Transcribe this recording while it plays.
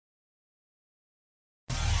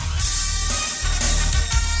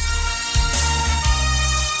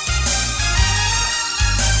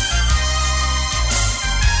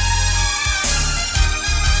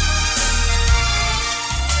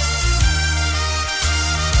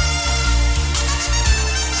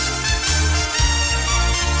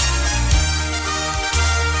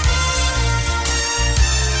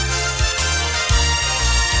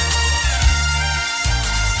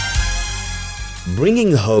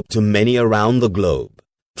bringing hope to many around the globe,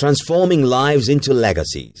 transforming lives into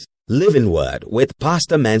legacies. Living Word with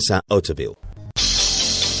Pastor Mensa Otabil.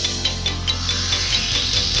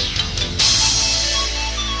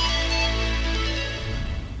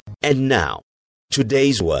 And now,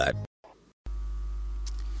 today's word.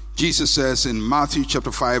 Jesus says in Matthew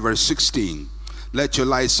chapter 5 verse 16, "Let your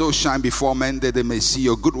light so shine before men that they may see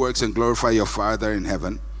your good works and glorify your Father in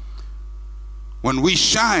heaven." When we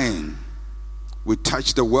shine, we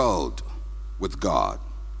touch the world with God.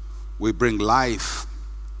 We bring life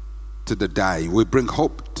to the dying. We bring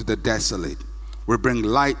hope to the desolate. We bring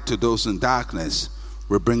light to those in darkness.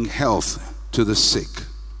 We bring health to the sick.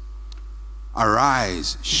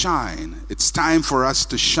 Arise, shine. It's time for us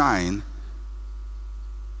to shine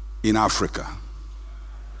in Africa.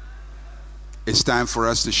 It's time for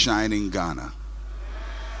us to shine in Ghana.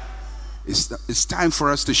 It's time for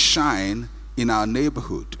us to shine in our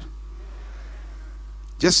neighborhood.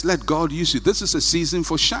 Just let God use you. This is a season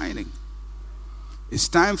for shining. It's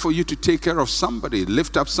time for you to take care of somebody,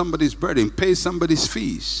 lift up somebody's burden, pay somebody's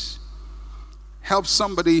fees. Help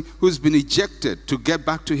somebody who's been ejected to get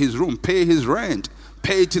back to his room, pay his rent,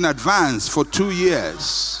 pay it in advance for 2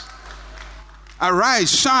 years.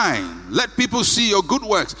 Arise, shine. Let people see your good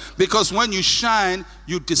works. Because when you shine,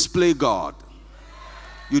 you display God.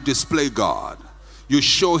 You display God. You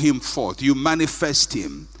show him forth. You manifest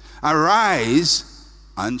him. Arise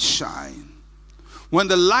and shine. When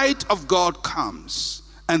the light of God comes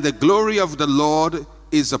and the glory of the Lord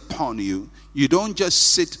is upon you, you don't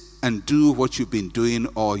just sit and do what you've been doing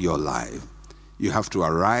all your life. You have to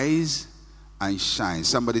arise and shine.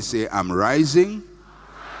 Somebody say, "I'm rising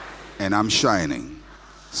and I'm shining."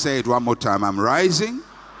 Say it one more time. I'm rising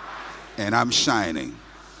and I'm shining.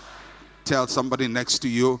 Tell somebody next to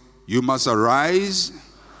you, you must arise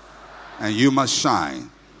and you must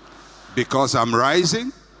shine. Because I'm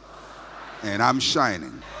rising and I'm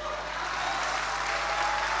shining.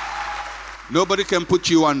 Nobody can put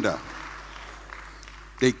you under.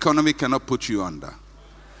 The economy cannot put you under.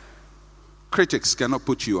 Critics cannot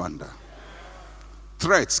put you under.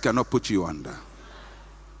 Threats cannot put you under.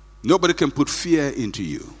 Nobody can put fear into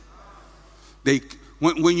you.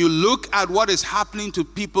 When you look at what is happening to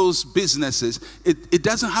people's businesses, it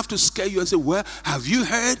doesn't have to scare you and say, "Well, have you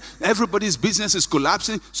heard? Everybody's business is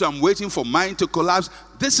collapsing, so I'm waiting for mine to collapse."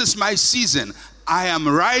 This is my season. I am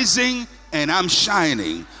rising and I'm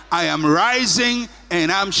shining. I am rising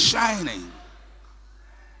and I'm shining.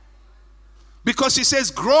 Because he says,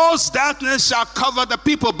 "Gross darkness shall cover the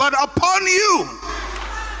people, but upon you."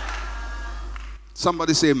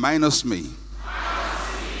 Somebody say, "Minus me."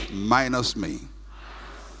 Minus me.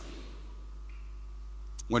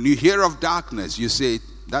 When you hear of darkness, you say,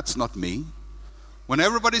 "That's not me." When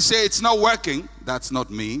everybody say it's not working, that's not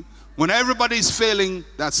me. When everybody's failing,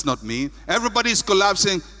 that's not me. Everybody's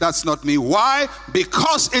collapsing, that's not me. Why?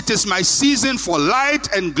 Because it is my season for light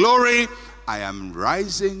and glory. I am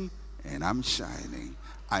rising and I'm shining.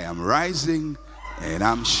 I am rising and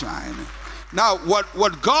I'm shining. Now,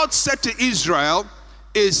 what God said to Israel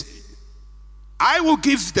is, "I will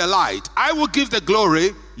give the light. I will give the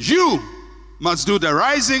glory. You must do the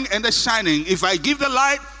rising and the shining. If I give the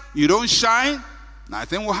light, you don't shine,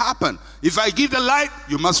 nothing will happen. If I give the light,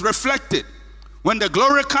 you must reflect it. When the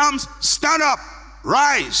glory comes, stand up,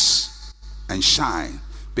 rise, and shine,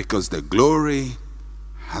 because the glory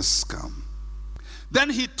has come."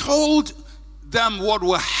 Then he told them what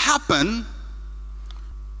will happen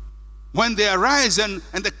when they arise and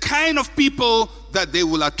the kind of people that they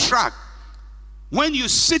will attract. When you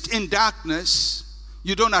sit in darkness,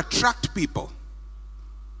 you don't attract people.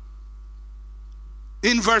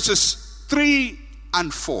 In verses 3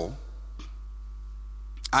 and 4,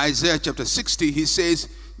 Isaiah chapter 60, he says,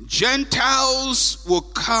 "Gentiles will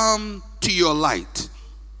come to your light,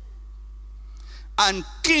 and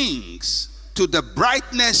kings to the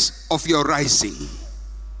brightness of your rising."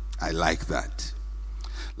 I like that.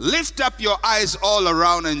 "Lift up your eyes all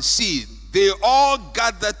around and see. They all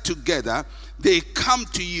gather together. They come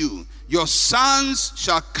to you. Your sons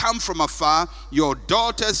shall come from afar. Your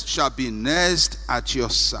daughters shall be nursed at your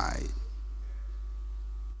side."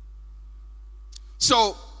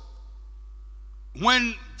 So,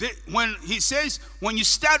 when he says, when you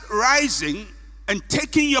start rising and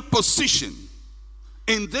taking your position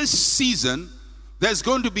in this season, there's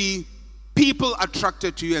going to be people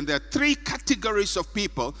attracted to you. And there are 3 categories of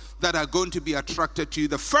people that are going to be attracted to you.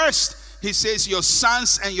 The first, he says, your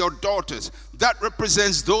sons and your daughters. That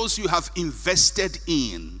represents those you have invested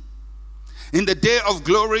in. In the day of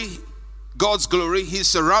glory, God's glory, he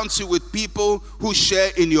surrounds you with people who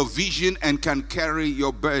share in your vision and can carry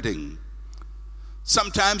your burden.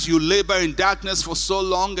 Sometimes you labor in darkness for so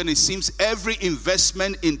long and it seems every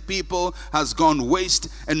investment in people has gone waste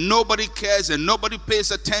and nobody cares and nobody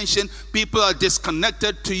pays attention. People are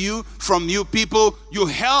disconnected from you. People you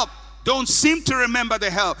help don't seem to remember the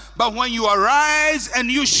help. But when you arise and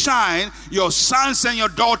you shine, your sons and your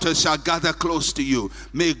daughters shall gather close to you.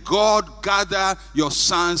 May God gather your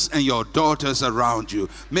sons and your daughters around you.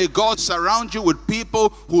 May God surround you with people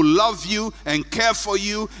who love you and care for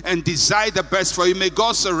you and desire the best for you. May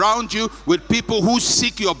God surround you with people who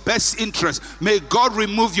seek your best interest. May God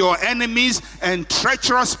remove your enemies and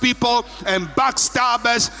treacherous people and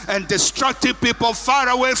backstabbers and destructive people far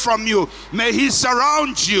away from you. May He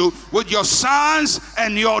surround you with your sons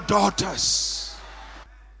and your daughters.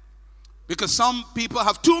 Because some people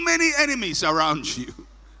have too many enemies around you.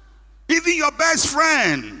 Even your best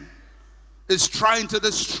friend is trying to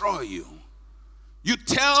destroy you. You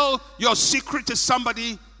tell your secret to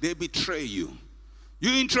somebody, they betray you.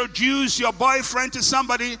 You introduce your boyfriend to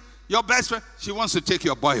somebody, your best friend, she wants to take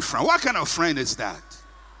your boyfriend. What kind of friend is that?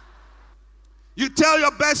 You tell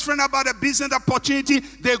your best friend about a business opportunity,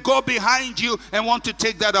 they go behind you and want to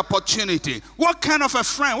take that opportunity. What kind of a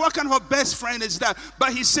friend, what kind of a best friend is that?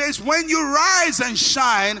 But He says, when you rise and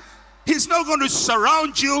shine, He's not going to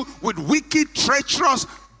surround you with wicked, treacherous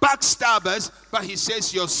backstabbers, but He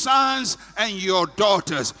says your sons and your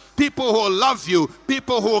daughters, people who love you,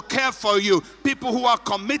 people who care for you, people who are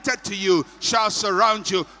committed to you shall surround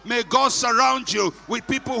you. May God surround you with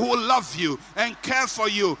people who love you and care for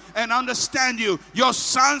you and understand you. Your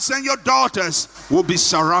sons and your daughters will be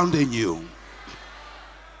surrounding you.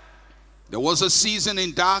 There was a season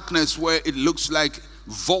in darkness where it looks like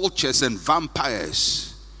vultures and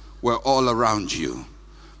vampires were all around you.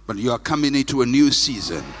 But you are coming into a new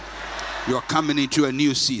season. You are coming into a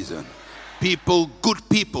new season. People, good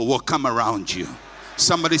people will come around you.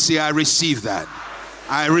 Somebody say, I receive that.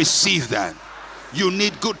 I receive that. You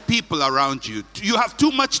need good people around you. You have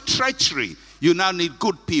too much treachery. You now need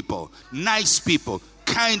good people, nice people,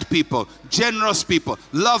 kind people, generous people,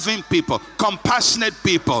 loving people, compassionate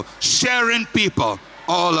people, sharing people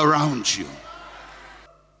all around you.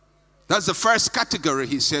 That's the first category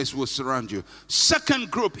He says will surround you.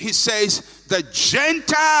 Second group, He says, the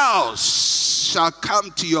Gentiles shall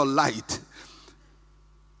come to your light.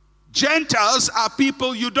 Gentiles are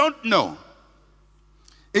people you don't know.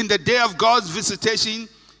 In the day of God's visitation,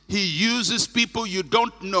 He uses people you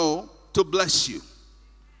don't know to bless you.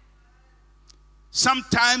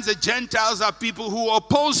 Sometimes the Gentiles are people who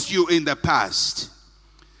opposed you in the past.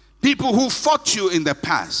 People who fought you in the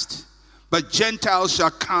past. But Gentiles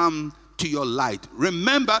shall come to your light.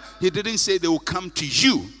 Remember, He didn't say they will come to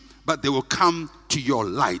you, but they will come to your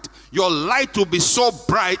light. Your light will be so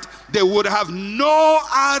bright, they would have no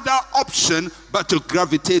other option but to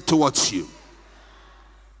gravitate towards you.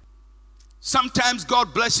 Sometimes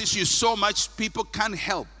God blesses you so much, people can't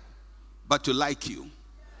help but to like you.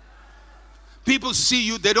 People see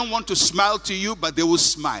you, they don't want to smile to you, but they will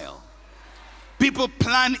smile. People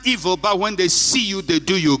plan evil, but when they see you, they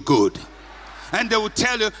do you good. And they will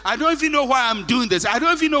tell you, I don't even know why I'm doing this. I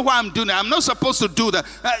don't even know why I'm doing it. I'm not supposed to do that.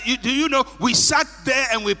 Do you know, we sat there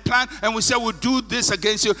and we planned and we said we'll do this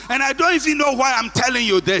against you. And I don't even know why I'm telling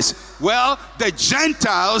you this. Well, the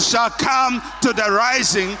Gentiles shall come to the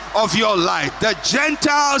rising of your light. The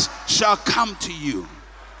Gentiles shall come to you.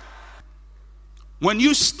 When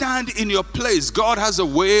you stand in your place, God has a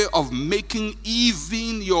way of making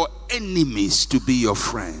even your enemies to be your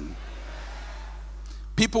friend.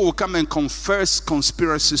 People will come and confess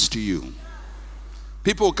conspiracies to you.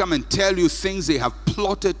 People will come and tell you things they have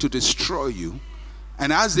plotted to destroy you.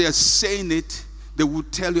 And as they are saying it, they will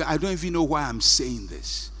tell you, I don't even know why I'm saying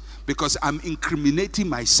this. Because I'm incriminating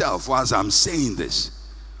myself whilst I'm saying this.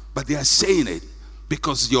 But they are saying it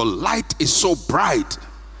because your light is so bright.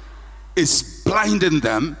 It's blinding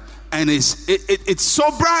them. And it's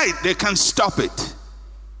so bright, they can't stop it.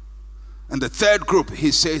 And the third group,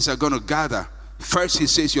 He says, are going to gather. First, He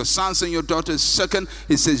says, your sons and your daughters. Second,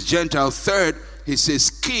 He says, Gentile. Third, He says,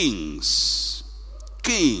 kings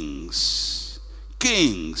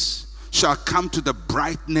shall come to the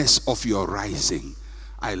brightness of your rising.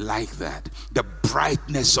 I like that. The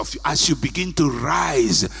brightness of you. As you begin to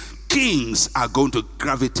rise, kings are going to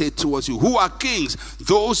gravitate towards you. Who are kings?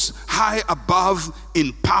 Those high above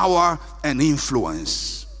in power and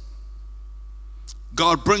influence.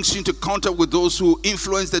 God brings you into contact with those who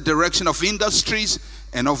influence the direction of industries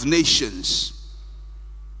and of nations.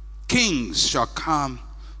 Kings shall come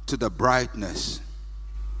to the brightness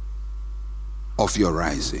of your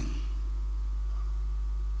rising.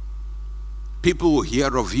 People will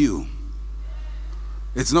hear of you.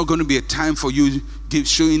 It's not going to be a time for you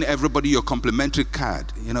showing everybody your complimentary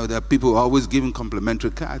card. You know, there are people always giving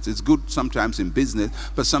complimentary cards. It's good sometimes in business,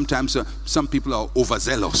 but sometimes some people are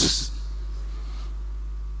overzealous.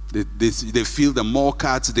 They feel the more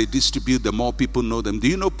cards they distribute, the more people know them. Do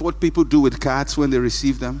you know what people do with cards when they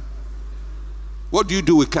receive them? What do you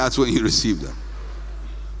do with cards when you receive them?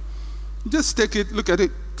 Just take it, look at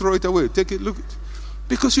it, throw it away. Take it, look at it.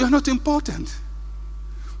 Because you are not important.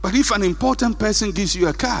 But if an important person gives you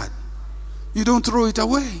a card, you don't throw it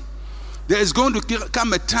away. There is going to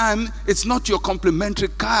come a time, it's not your complimentary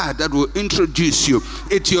card that will introduce you.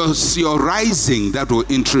 It's your rising that will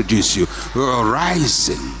introduce you. Your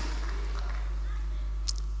rising.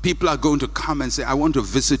 People are going to come and say, I want to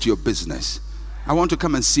visit your business. I want to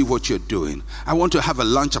come and see what you're doing. I want to have a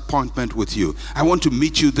lunch appointment with you. I want to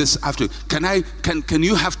meet you this afternoon. Can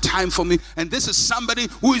you have time for me? And this is somebody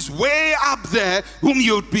who is way up there, whom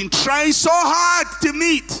you've been trying so hard to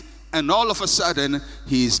meet. And all of a sudden,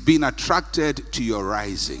 he's been attracted to your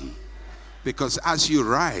rising. Because as you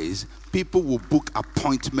rise, people will book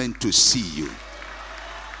appointment to see you.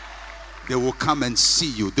 They will come and see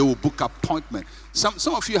you. They will book appointment.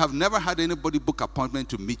 Some of you have never had anybody book appointment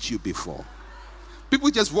to meet you before. People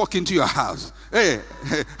just walk into your house. Hey,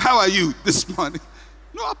 how are you this morning?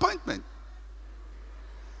 No appointment.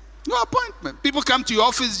 No appointment. People come to your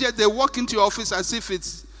office, yet they walk into your office as if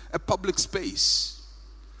it's a public space.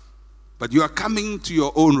 But you are coming to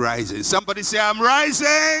your own rising. Somebody say, I'm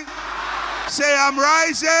rising. Say, I'm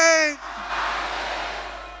rising.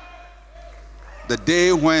 The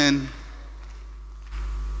day when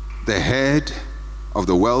the head of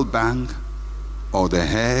the World Bank or the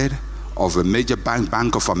head of a major bank,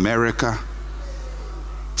 Bank of America,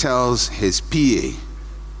 tells his PA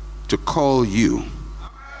to call you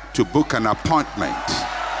to book an appointment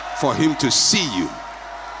for him to see you.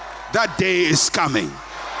 That day is coming.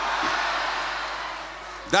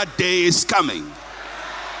 That day is coming.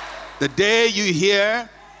 The day you hear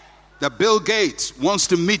that Bill Gates wants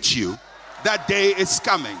to meet you, that day is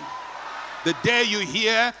coming. The day you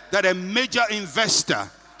hear that a major investor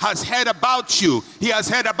has heard about you, he has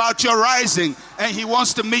heard about your rising, and he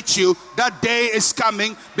wants to meet you, that day is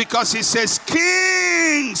coming, because he says,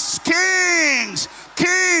 kings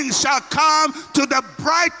shall come to the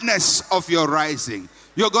brightness of your rising.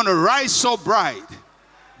 You're going to rise so bright,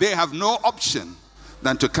 they have no option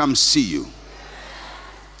than to come see you.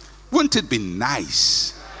 Wouldn't it be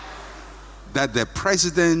nice that the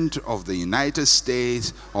president of the United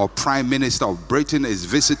States or prime minister of Britain is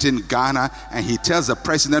visiting Ghana, and he tells the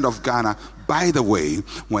president of Ghana, by the way,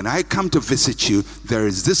 when I come to visit you, there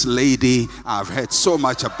is this lady I've heard so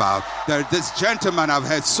much about, there is this gentleman I've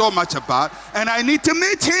heard so much about, and I need to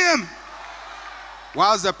meet him.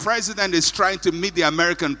 Whilst the president is trying to meet the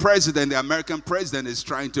American president is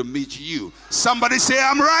trying to meet you. Somebody say,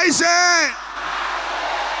 I'm rising.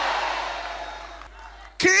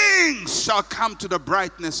 Kings shall come to the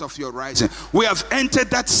brightness of your rising. We have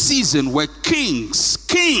entered that season where kings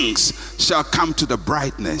shall come to the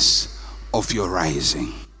brightness of your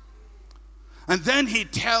rising. And then he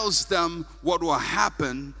tells them what will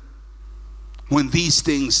happen when these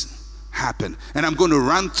things happen. And I'm going to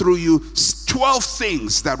run through you 12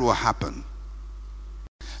 things that will happen.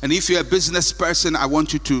 And if you're a business person, I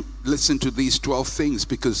want you to listen to these 12 things,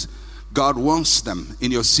 because God wants them.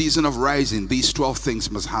 In your season of rising, these 12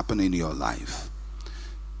 things must happen in your life.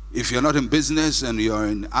 If you're not in business and you're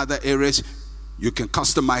in other areas, you can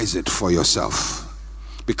customize it for yourself.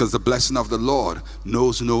 Because the blessing of the Lord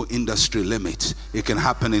knows no industry limit. It can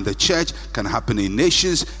happen in the church, can happen in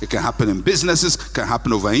nations, it can happen in businesses, can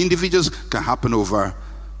happen over individuals, can happen over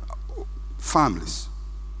families.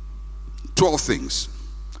 12 things.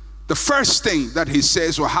 The first thing that he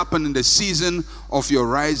says will happen in the season of your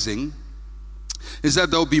rising is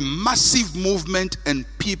that there will be massive movement of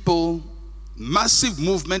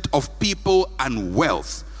people and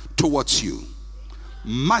wealth towards you.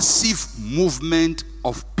 Massive movement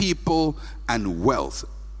of people and wealth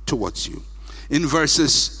towards you. In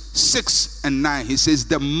verses 6 and 9, he says,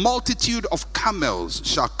 the multitude of camels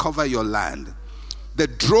shall cover your land. The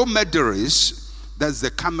dromedaries, that's the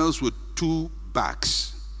camels with 2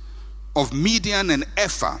 backs, of Midian and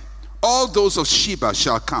Ephah, all those of Sheba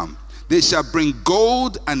shall come. They shall bring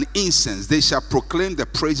gold and incense. They shall proclaim the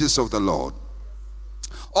praises of the Lord.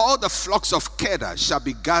 All the flocks of Kedar shall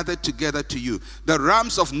be gathered together to you. The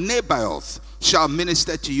rams of Nebaioth shall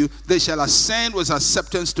minister to you. They shall ascend with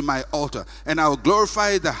acceptance to my altar, and I will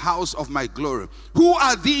glorify the house of my glory. Who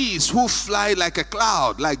are these who fly like a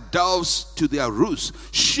cloud, like doves to their roosts?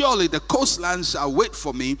 Surely the coastlands shall wait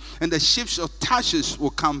for me, and the ships of Tarshish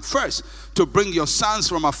will come first. to bring your sons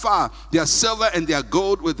from afar, their silver and their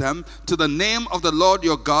gold with them, to the name of the Lord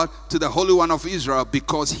your God, to the Holy One of Israel,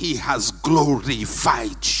 because he has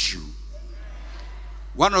glorified you.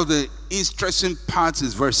 One of the interesting parts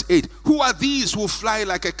is verse 8. Who are these who fly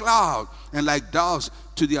like a cloud and like doves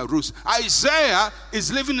to their roosts? Isaiah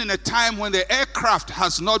is living in a time when the aircraft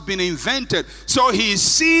has not been invented. So he is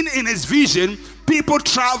seen in his vision people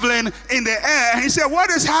traveling in the air. And he said, what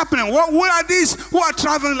is happening? Who are these who are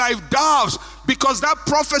traveling like doves? Because that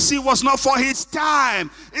prophecy was not for his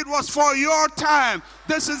time. It was for your time.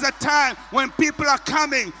 This is a time when people are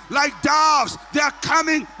coming like doves. They are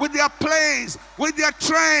coming with their planes, with their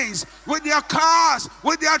trains, with their cars,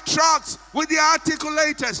 with their trucks, with their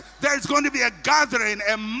articulators. There's going to be a gathering,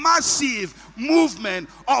 a massive movement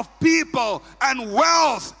of people and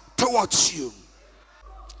wealth towards you.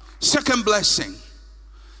 Second blessing,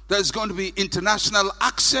 there's going to be international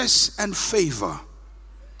access and favor.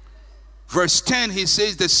 Verse 10, he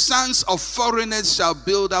says, the sons of foreigners shall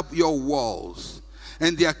build up your walls,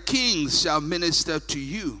 and their kings shall minister to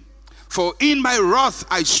you. For in my wrath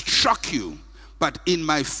I struck you, but in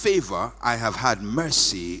my favor I have had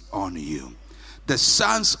mercy on you. The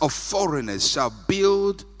sons of foreigners shall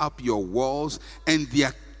build up your walls, and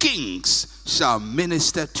their kings shall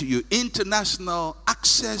minister to you. International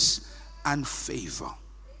access and favor.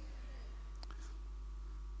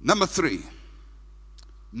 Number 3.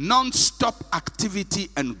 Non-stop activity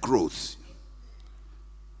and growth.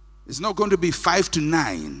 It's not going to be 5 to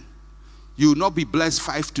 9. You will not be blessed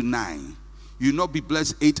 5 to 9. You will not be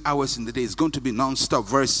blessed 8 hours in the day. It's going to be non-stop.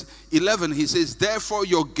 Verse 11, he says, therefore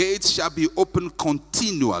your gates shall be open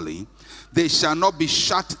continually. They shall not be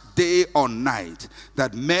shut day or night,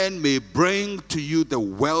 that men may bring to you the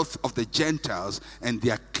wealth of the Gentiles and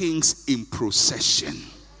their kings in procession.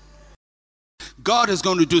 God is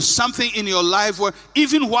going to do something in your life where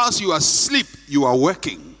even whilst you are asleep, you are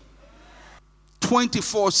working.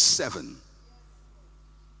 24/7.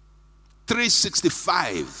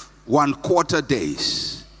 365, 1/4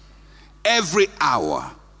 days. Every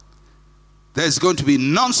hour, there's going to be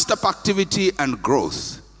non-stop activity and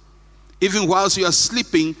growth. Even whilst you are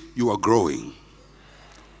sleeping, you are growing.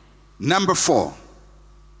 Number 4,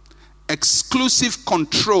 exclusive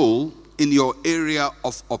control in your area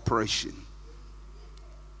of operation.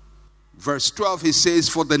 Verse 12, he says,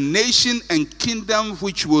 for the nation and kingdom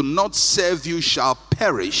which will not serve you shall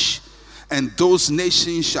perish, and those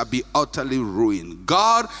nations shall be utterly ruined.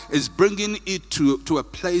 God is bringing it to a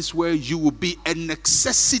place where you will be a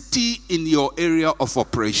necessity in your area of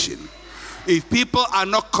operation. If people are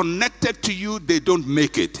not connected to you, they don't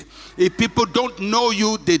make it. If people don't know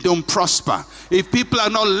you, they don't prosper. If people are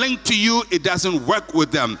not linked to you, it doesn't work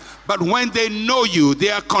with them. But when they know you, they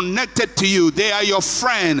are connected to you, they are your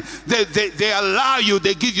friend, they allow you,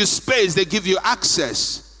 they give you space, they give you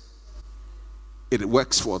access, it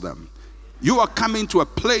works for them. You are coming to a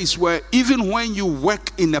place where even when you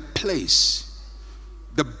work in a place,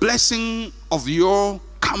 the blessing of your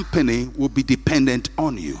company will be dependent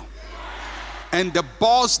on you. And the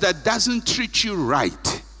boss that doesn't treat you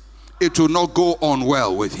right, it will not go on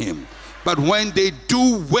well with him. But when they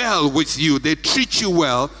do well with you, they treat you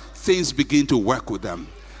well, things begin to work with them.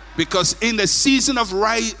 Because in the season of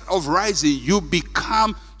rising, you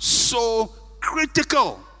become so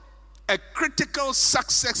critical, a critical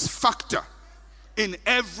success factor in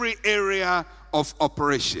every area of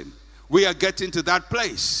operation. We are getting to that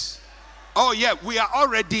place. Oh yeah, we are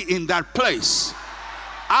already in that place.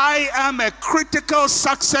 I am a critical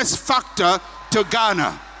success factor to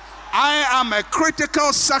Ghana. I am a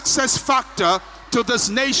critical success factor to this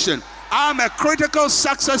nation. I'm a critical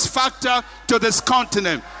success factor to this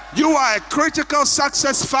continent. You are a critical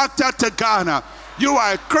success factor to Ghana. You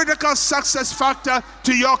are a critical success factor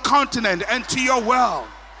to your continent and to your world.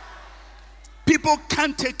 People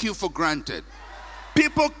can't take you for granted.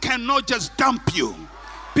 People cannot just dump you.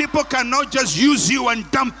 People cannot just use you and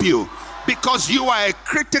dump you. Because you are a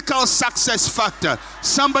critical success factor.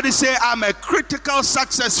 Somebody say, I'm a critical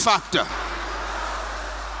success factor.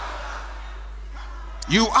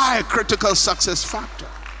 You are a critical success factor.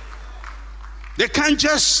 They can't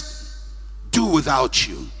just do without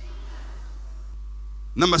you.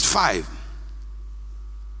 Number 5,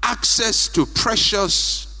 access to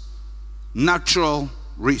precious natural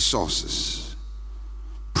resources.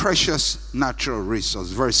 Precious natural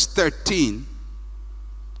resources. Verse 13.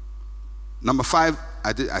 Number 5,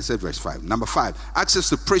 I said verse 5. Number 5, access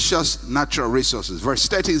to precious natural resources. Verse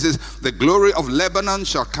 13 says, the glory of Lebanon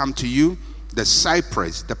shall come to you, the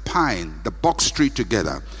cypress, the pine, the box tree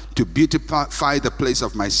together, to beautify the place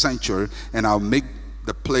of my sanctuary, and I'll make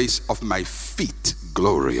the place of my feet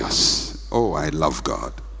glorious. Oh, I love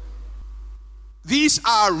God. These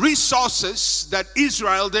are resources that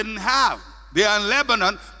Israel didn't have. They are in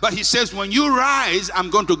Lebanon, but he says, when you rise, I'm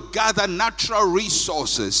going to gather natural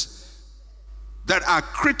resources that are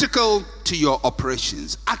critical to your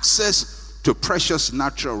operations. Access to precious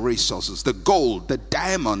natural resources. The gold, the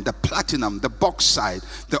diamond, the platinum, the bauxite,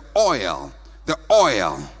 the oil, the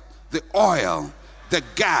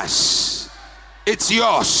gas. It's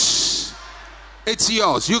yours. It's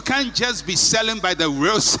yours. You can't just be selling by the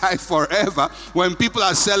roadside forever. When people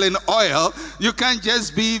are selling oil, you can't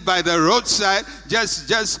just be by the roadside,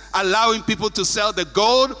 just allowing people to sell the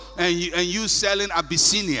gold and you selling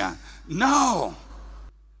Abyssinia. No.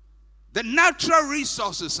 The natural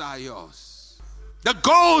resources are yours. The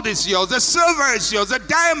gold is yours. The silver is yours. The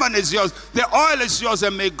diamond is yours. The oil is yours.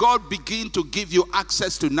 And may God begin to give you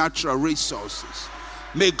access to natural resources.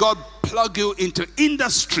 May God plug you into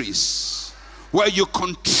industries where you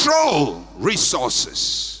control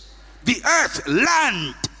resources. The earth,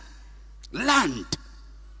 land,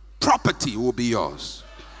 property will be yours.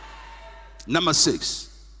 Number 6,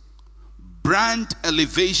 brand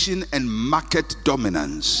elevation and market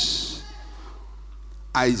dominance.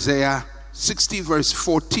 Isaiah 60 verse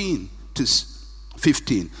 14 to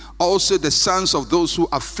 15. Also the sons of those who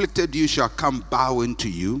afflicted you shall come bowing to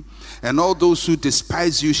you, and all those who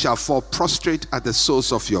despise you shall fall prostrate at the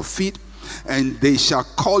soles of your feet. And they shall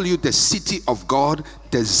call you the city of God,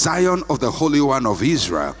 the Zion of the Holy One of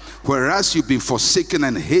Israel. Whereas you've been forsaken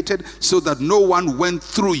and hated, so that no one went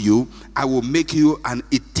through you, I will make you an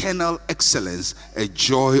eternal excellence, a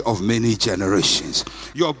joy of many generations.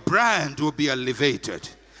 Your brand will be elevated.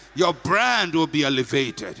 Your brand will be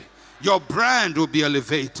elevated. Your brand will be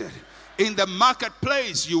elevated. In the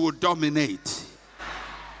marketplace, you will dominate.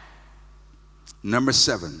 Number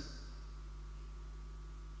 7.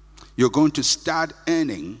 You're going to start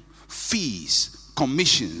earning fees,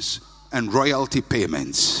 commissions, and royalty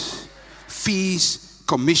payments. Fees,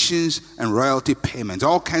 commissions, and royalty payments.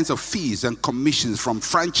 All kinds of fees and commissions from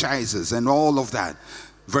franchises and all of that.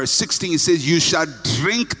 Verse 16 says, you shall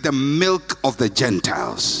drink the milk of the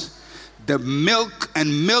Gentiles, the milk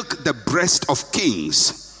and milk the breast of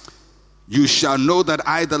kings. You shall know that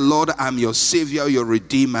I, the Lord, am your Savior, your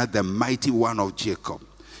Redeemer, the mighty one of Jacob.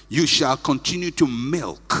 You shall continue to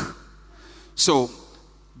milk. So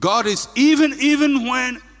God is, even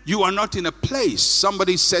when you are not in a place,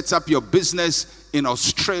 somebody sets up your business in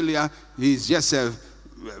Australia, he's just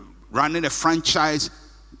running a franchise,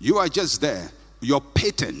 you are just there. Your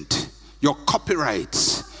patent, your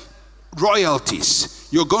copyrights, royalties,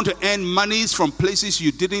 you're going to earn monies from places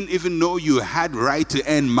you didn't even know you had right to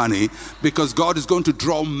earn money, because God is going to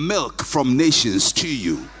draw milk from nations to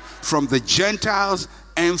you, from the Gentiles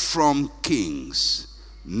and from kings.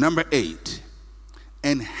 Number 8,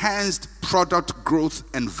 enhanced product growth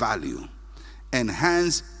and value.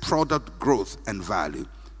 Enhanced product growth and value.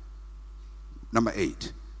 Number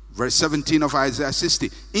 8, verse 17 of Isaiah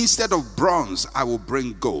 60. Instead of bronze, I will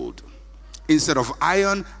bring gold. Instead of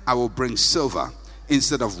iron, I will bring silver.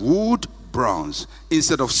 Instead of wood, bronze.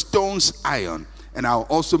 Instead of stones, iron. And I will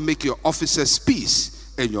also make your officers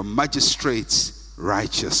peace and your magistrates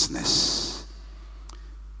righteousness.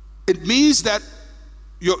 It means that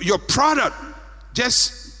your product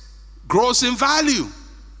just grows in value.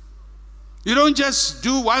 You don't just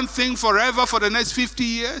do one thing forever for the next 50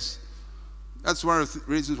 years. That's one of the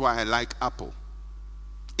reasons why I like Apple.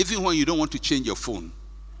 Even when you don't want to change your phone.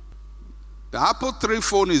 The Apple 3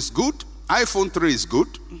 phone is good. iPhone 3 is good.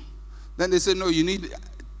 Then they say, no, you need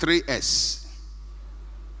 3S.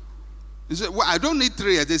 They say, well, I don't need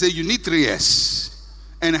 3S. They say, you need 3S.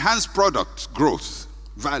 Enhanced product growth,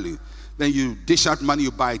 value. Then you dish out money,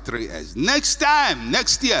 you buy 3S.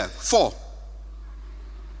 Next year, 4.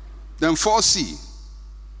 Then 4C.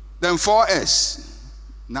 Then 4S.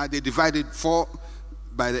 Now they divided 4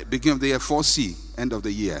 by the beginning of the year, 4C, end of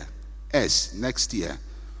the year. S, next year.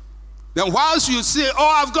 Then whilst you say,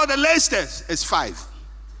 oh, I've got the latest, it's 5.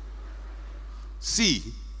 C,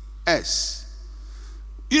 S.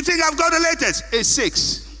 You think I've got the latest? It's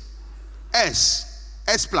 6.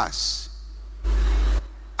 S plus.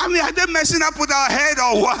 I mean, are they messing up with our head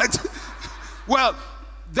or what? Well,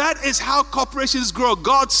 that is how corporations grow.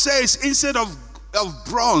 God says, instead of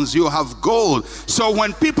bronze, you have gold. So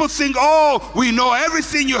when people think, oh, we know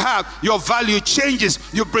everything you have, your value changes.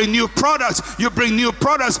 You bring new products, you bring new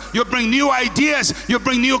ideas, you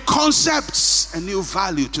bring new concepts and new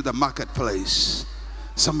value to the marketplace.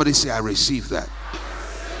 Somebody say, I receive that.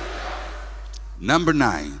 Number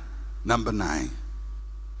 9.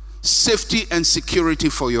 Safety and security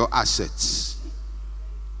for your assets.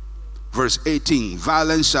 Verse 18,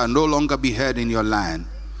 violence shall no longer be heard in your land,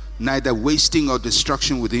 neither wasting or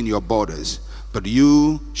destruction within your borders. But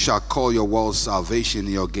you shall call your walls salvation and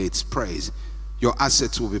your gates praise. Your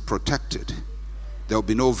assets will be protected. There will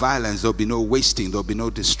be no violence, there will be no wasting, there will be no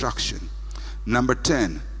destruction. Number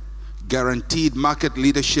 10, guaranteed market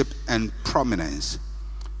leadership and prominence.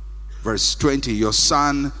 Verse 20, your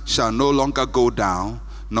sun shall no longer go down,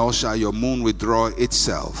 nor shall your moon withdraw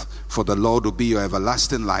itself. For the Lord will be your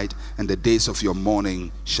everlasting light, and the days of your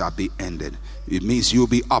mourning shall be ended. It means you'll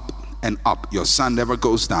be up and up. Your sun never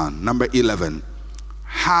goes down. Number 11,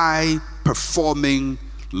 high performing,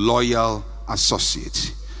 loyal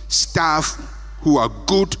associates. Staff who are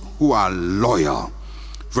good, who are loyal.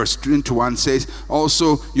 Verse 21 says,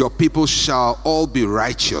 also your people shall all be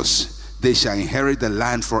righteous. They shall inherit the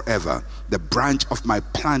land forever. The branch of my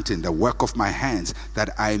planting, the work of my hands, that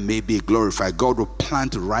I may be glorified. God will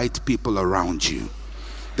plant right people around you.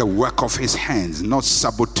 The work of his hands, not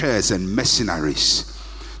saboteurs and mercenaries.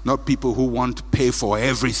 Not people who want to pay for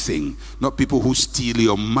everything. Not people who steal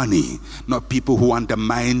your money. Not people who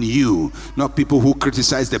undermine you. Not people who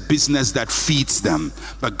criticize the business that feeds them.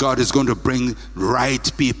 But God is going to bring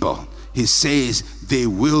right people. He says they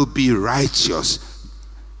will be righteous.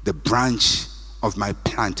 The branch of my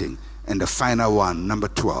planting. And the final one, number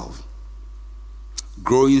 12.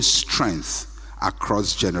 Growing strength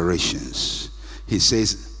across generations. He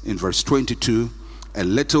says in verse 22, a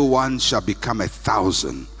little one shall become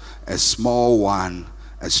 1,000, a small one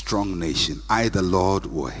a strong nation. I, the Lord,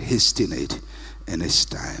 will hasten it in its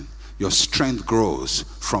time. Your strength grows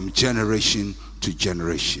from generation to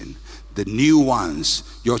generation. The new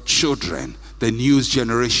ones, your children, the new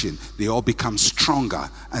generation, they all become stronger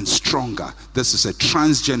and stronger. This is a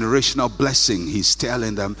transgenerational blessing, he's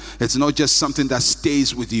telling them. It's not just something that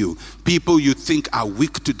stays with you. People you think are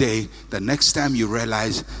weak today, the next time you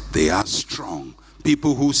realize they are strong.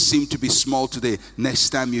 People who seem to be small today,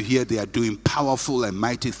 next time you hear they are doing powerful and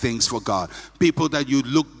mighty things for God. People that you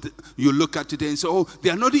look at today and say, oh,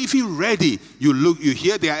 they are not even ready. You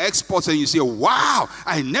hear they are experts and you say, wow,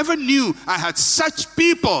 I never knew I had such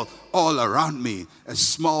people all around me. A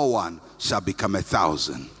small one shall become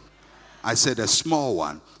 1,000. I said a small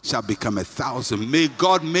one shall become 1,000. May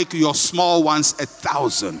God make your small ones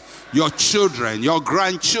 1,000. Your children, your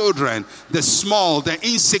grandchildren, the small, the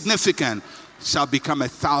insignificant, shall become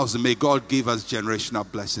 1,000. May God give us generational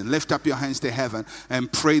blessing. Lift up your hands to heaven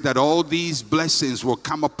and pray that all these blessings will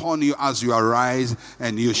come upon you as you arise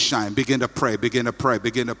and you shine. Begin to pray, begin to pray,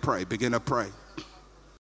 begin to pray, begin to pray.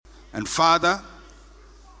 And Father,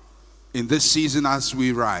 in this season as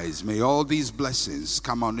we rise, may all these blessings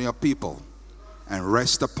come on your people and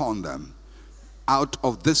rest upon them. Out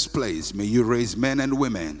of this place, may you raise men and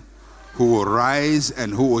women who will rise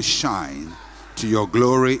and who will shine to your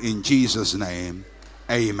glory in Jesus' name.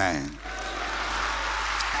 Amen.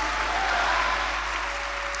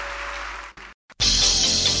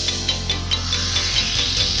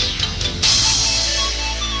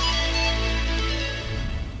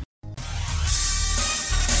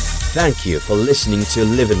 Thank you for listening to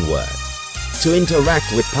Living Word. To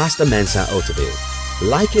interact with Pastor Mensa Otabil,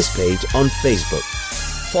 like his page on Facebook.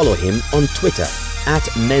 Follow him on Twitter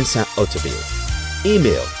 @Mensa Otabil.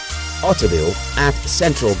 Email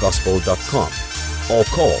otabil@centralgospel.com or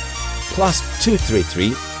call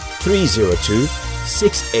 +233 302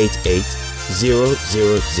 688 000.